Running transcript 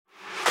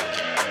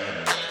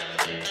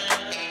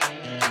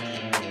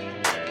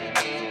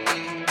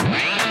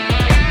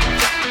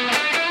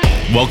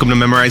Welcome to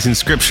Memorizing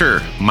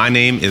Scripture. My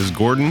name is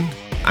Gordon.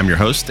 I'm your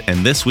host,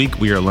 and this week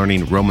we are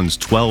learning Romans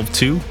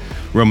 12:2.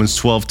 Romans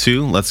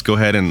 12:2. Let's go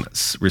ahead and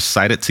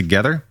recite it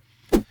together.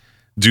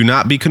 Do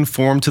not be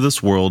conformed to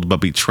this world, but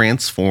be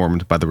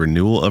transformed by the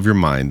renewal of your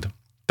mind,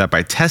 that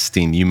by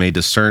testing you may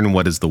discern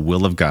what is the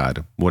will of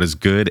God, what is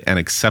good and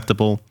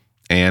acceptable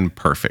and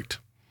perfect.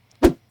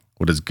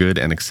 What is good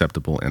and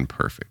acceptable and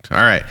perfect.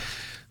 All right.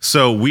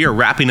 So we are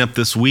wrapping up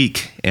this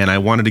week, and I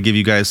wanted to give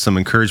you guys some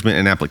encouragement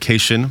and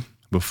application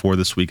before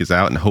this week is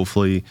out, and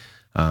hopefully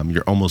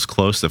you're almost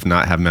close, if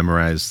not have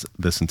memorized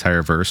this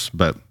entire verse.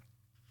 But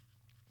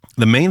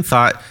the main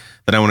thought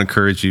that I want to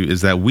encourage you is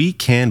that we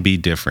can be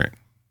different,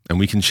 and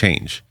we can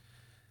change,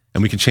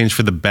 and we can change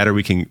for the better.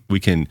 We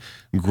can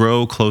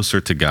grow closer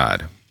to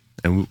God,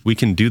 and we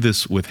can do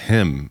this with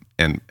Him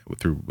and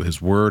through His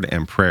Word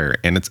and prayer.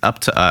 And it's up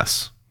to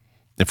us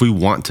if we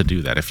want to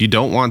do that. If you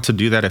don't want to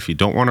do that, if you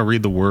don't want to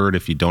read the Word,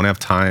 if you don't have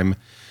time,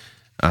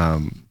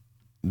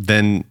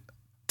 then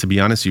to be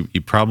honest,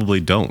 you probably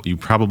don't. You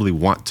probably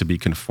want to be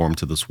conformed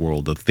to this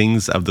world. The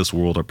things of this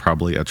world are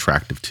probably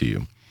attractive to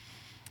you.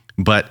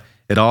 But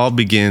it all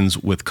begins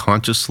with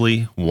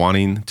consciously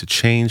wanting to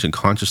change and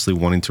consciously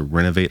wanting to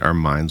renovate our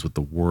minds with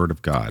the Word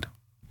of God.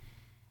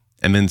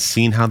 And then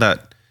seeing how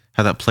that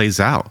plays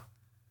out.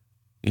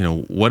 You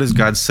know, what does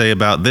God say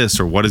about this,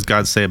 or what does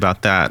God say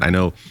about that? I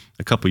know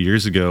a couple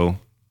years ago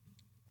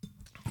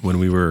when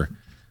we were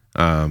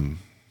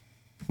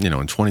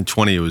in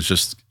 2020, it was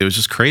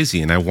just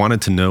crazy, and I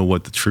wanted to know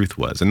what the truth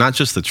was, and not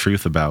just the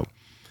truth about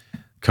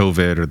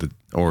COVID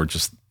or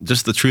just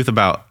the truth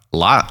about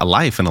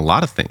life and a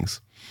lot of things.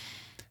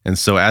 And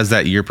so as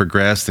that year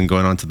progressed and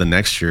going on to the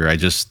next year, I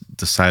just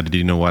decided,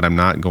 you know what, I'm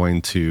not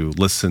going to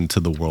listen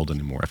to the world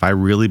anymore. If I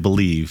really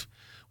believe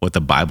what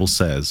the Bible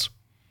says,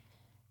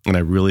 and I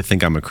really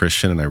think I'm a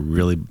Christian, and I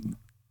really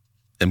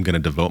am going to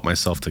devote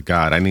myself to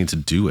God, I need to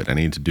do it. I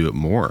need to do it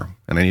more,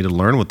 and I need to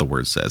learn what the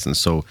Word says. And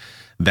so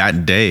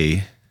that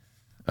day,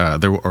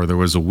 there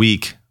was a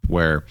week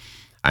where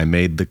I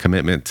made the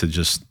commitment to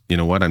just, you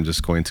know what, I'm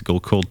just going to go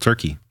cold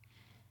turkey.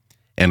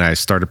 And I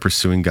started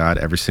pursuing God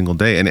every single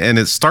day. And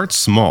it starts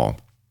small.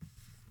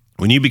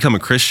 When you become a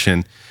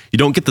Christian, you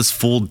don't get this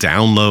full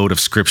download of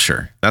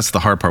Scripture. That's the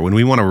hard part. When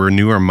we want to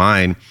renew our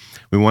mind,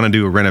 we want to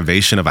do a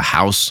renovation of a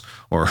house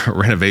or a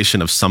renovation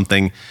of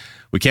something,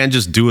 we can't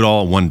just do it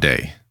all one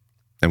day.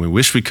 And we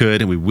wish we could,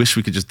 and we wish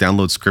we could just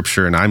download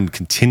Scripture. And I'm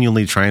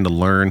continually trying to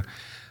learn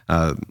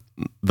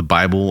the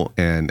Bible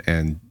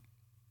and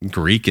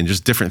Greek and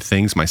just different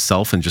things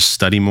myself, and just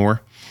study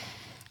more.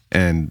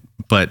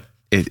 But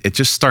it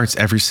just starts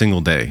every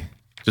single day,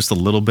 just a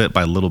little bit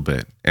by little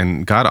bit.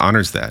 And God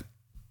honors that.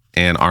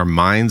 And our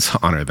minds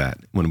honor that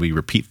when we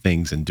repeat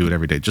things and do it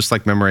every day, just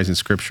like memorizing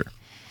Scripture.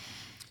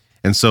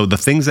 And so the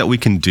things that we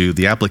can do,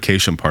 the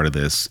application part of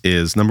this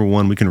is, number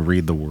one, we can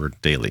read the Word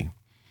daily.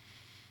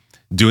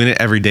 Doing it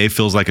every day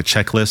feels like a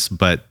checklist,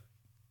 but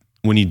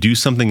when you do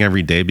something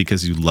every day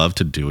because you love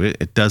to do it,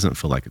 it doesn't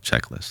feel like a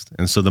checklist.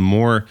 And so the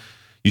more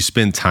you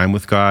spend time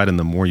with God and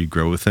the more you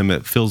grow with Him,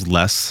 it feels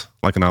less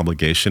like an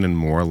obligation and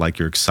more like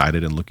you're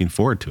excited and looking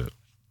forward to it.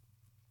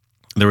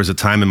 There was a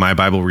time in my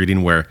Bible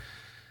reading where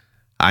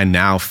I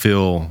now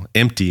feel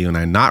empty when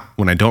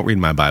I don't read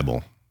my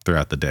Bible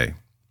throughout the day,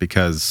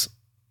 because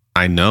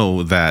I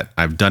know that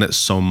I've done it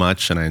so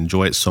much and I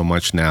enjoy it so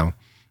much now,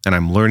 and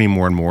I'm learning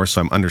more and more,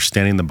 so I'm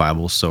understanding the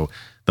Bible. So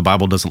the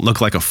Bible doesn't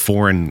look like a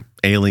foreign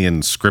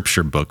alien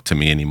scripture book to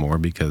me anymore,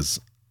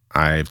 because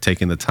I've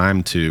taken the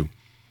time to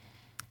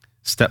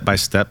step by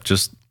step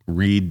just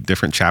read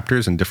different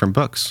chapters and different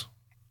books.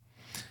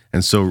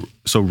 And so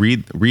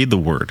read the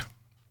Word.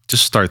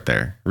 Just start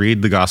there.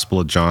 Read the Gospel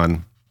of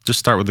John. Just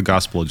start with the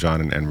Gospel of John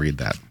and read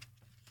that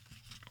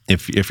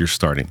if you're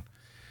starting.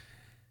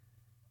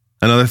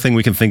 Another thing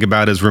we can think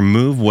about is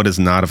remove what is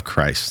not of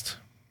Christ.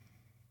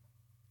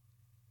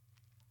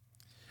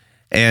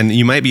 And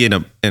you might be in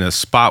a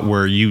spot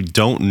where you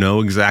don't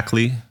know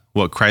exactly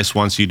what Christ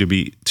wants you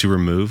to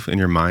remove in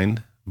your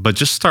mind, but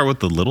just start with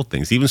the little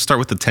things. Even start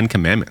with the 10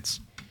 Commandments.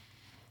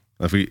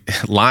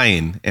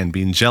 Lying and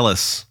being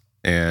jealous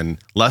and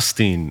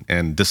lusting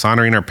and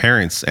dishonoring our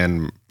parents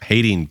and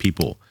hating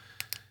people,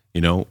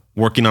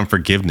 working on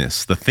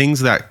forgiveness, the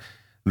things that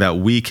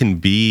we can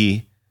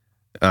be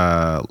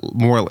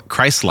more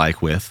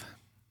Christ-like with,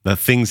 the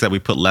things that we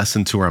put less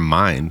into our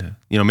mind.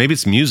 Maybe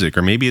it's music,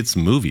 or maybe it's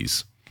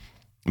movies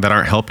that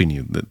aren't helping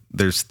you.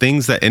 There's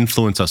things that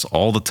influence us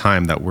all the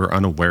time that we're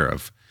unaware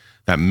of,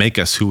 that make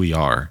us who we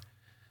are.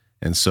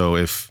 And so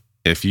if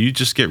you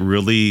just get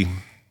really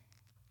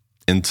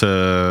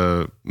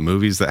into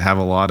movies that have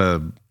a lot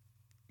of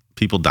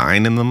people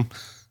dying in them,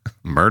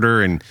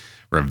 murder and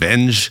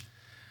revenge,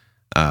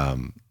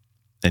 and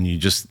you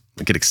just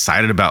get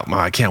excited about,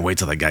 I can't wait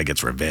till that guy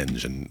gets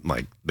revenge and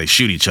like they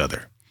shoot each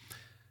other,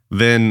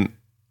 then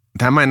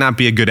that might not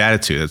be a good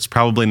attitude. It's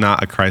probably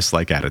not a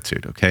Christ-like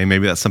attitude, okay?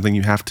 Maybe that's something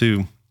you have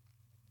to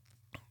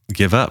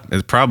give up.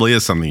 It probably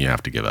is something you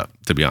have to give up,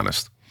 to be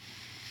honest.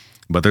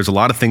 But there's a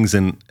lot of things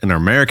in our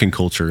American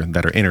culture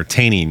that are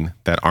entertaining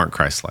that aren't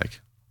Christ-like.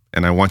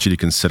 And I want you to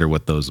consider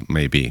what those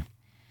may be.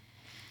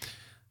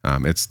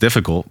 It's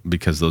difficult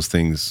because those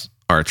things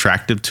are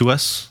attractive to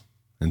us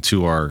and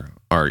to our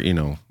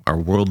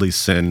worldly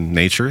sin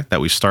nature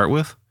that we start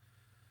with.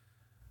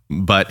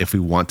 But if we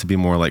want to be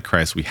more like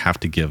Christ, we have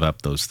to give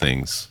up those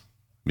things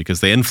because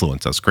they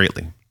influence us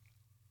greatly.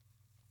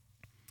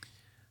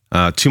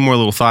 Two more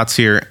little thoughts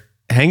here.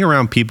 Hang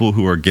around people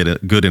who are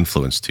good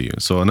influence to you.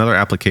 So another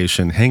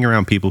application, hang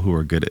around people who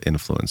are good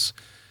influence.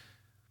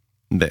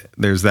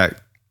 There's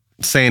that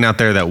saying out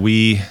there that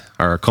we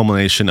are a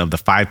culmination of the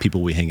 5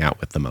 people we hang out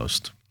with the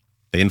most.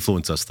 They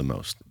influence us the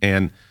most.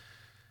 And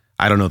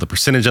I don't know the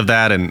percentage of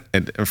that. And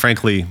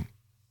frankly,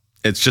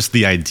 it's just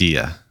the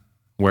idea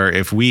where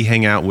if we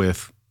hang out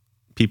with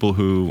people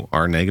who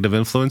are negative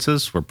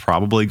influences, we're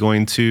probably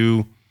going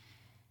to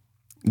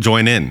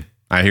join in.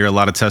 I hear a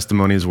lot of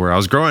testimonies where I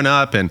was growing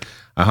up and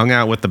I hung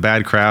out with the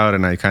bad crowd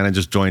and I kind of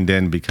just joined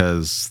in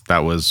because that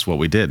was what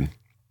we did.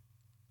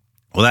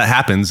 Well, that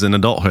happens in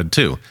adulthood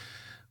too.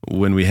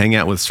 When we hang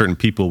out with certain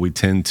people, we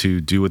tend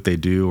to do what they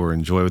do or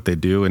enjoy what they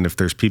do. And if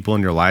there's people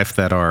in your life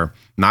that are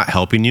not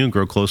helping you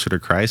grow closer to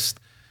Christ,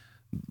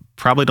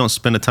 probably don't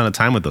spend a ton of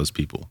time with those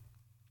people.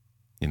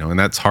 And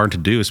that's hard to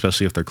do,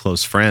 especially if they're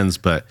close friends.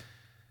 But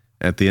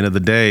at the end of the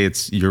day,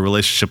 it's your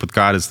relationship with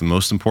God is the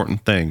most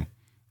important thing.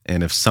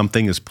 And if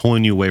something is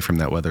pulling you away from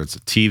that, whether it's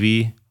a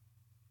TV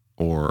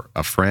or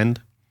a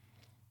friend,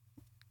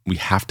 we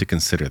have to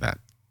consider that.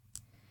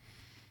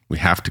 We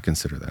have to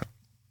consider that.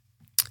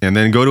 And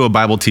then go to a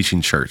Bible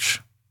teaching church.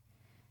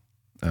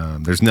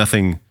 There's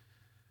nothing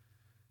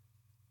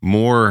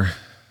more,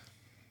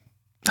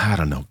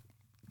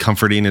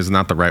 comforting is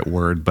not the right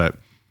word, but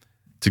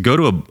to go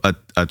to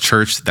a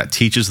church that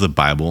teaches the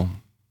Bible,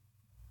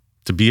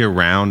 to be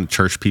around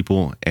church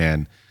people,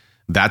 and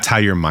that's how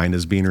your mind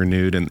is being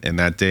renewed in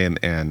that day,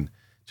 and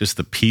just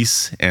the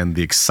peace and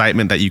the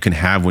excitement that you can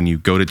have when you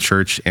go to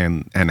church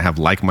and have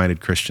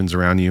like-minded Christians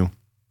around you.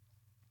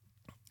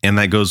 And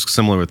that goes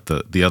similar with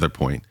the other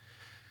point.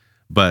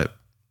 But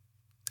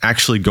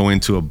actually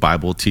going to a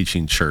Bible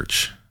teaching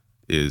church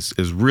is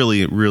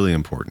really, really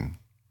important.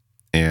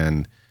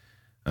 And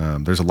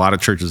there's a lot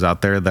of churches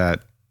out there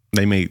that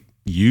they may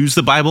use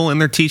the Bible in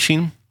their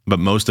teaching, but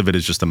most of it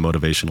is just a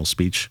motivational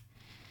speech.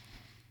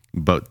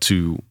 But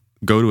to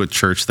go to a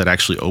church that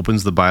actually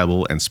opens the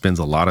Bible and spends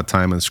a lot of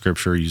time in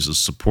Scripture, uses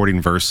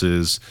supporting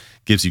verses,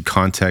 gives you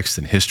context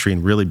and history,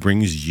 and really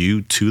brings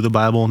you to the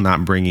Bible,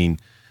 not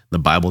bringing the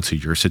Bible to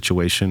your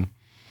situation,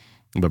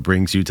 but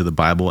brings you to the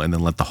Bible, and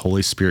then let the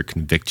Holy Spirit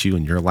convict you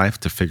in your life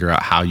to figure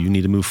out how you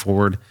need to move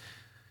forward.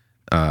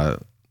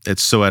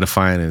 It's so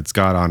edifying, and it's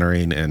God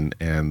honoring,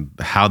 and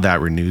how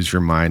that renews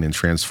your mind and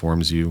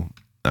transforms you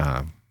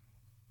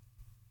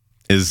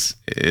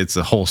it's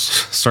a whole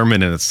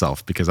sermon in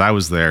itself, because I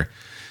was there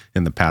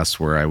in the past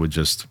where I would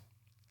just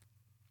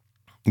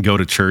go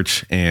to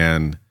church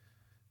and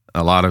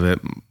a lot of it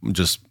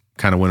just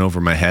kind of went over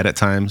my head at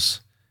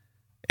times.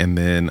 And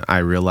then I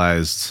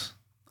realized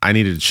I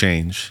needed to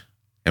change.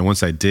 And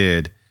once I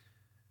did,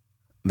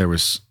 there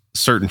was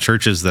certain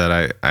churches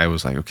that I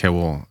was like, okay,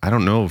 well, I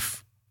don't know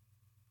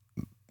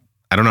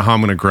how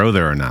I'm going to grow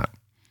there or not.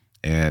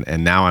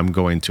 And now I'm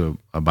going to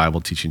a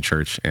Bible teaching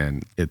church,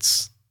 and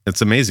it's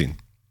amazing.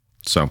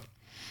 So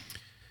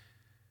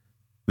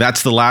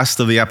that's the last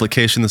of the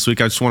application this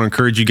week. I just want to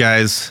encourage you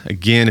guys,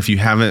 again, if you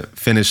haven't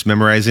finished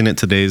memorizing it,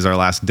 today's our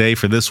last day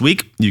for this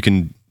week. You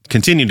can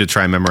continue to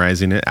try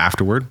memorizing it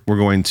afterward. We're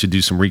going to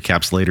do some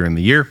recaps later in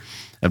the year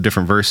of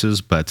different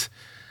verses, but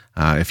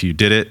if you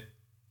did it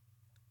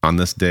on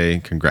this day,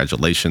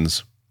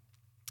 congratulations.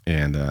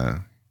 And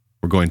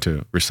we're going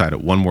to recite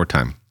it one more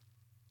time.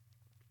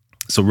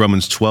 So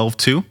Romans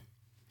 12:2,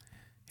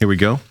 here we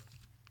go.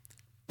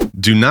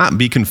 Do not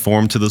be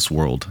conformed to this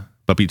world,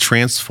 but be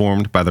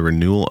transformed by the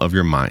renewal of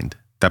your mind,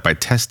 that by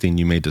testing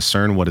you may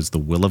discern what is the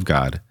will of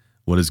God,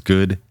 what is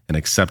good and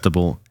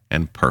acceptable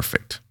and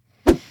perfect.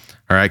 All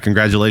right,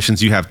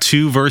 congratulations. You have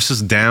 2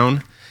 verses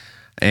down,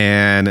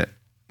 and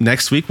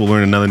next week we'll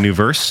learn another new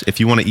verse. If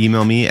you want to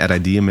email me at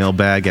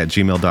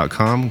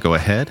ideamailbag@gmail.com, go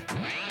ahead,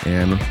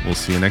 and we'll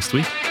see you next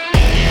week.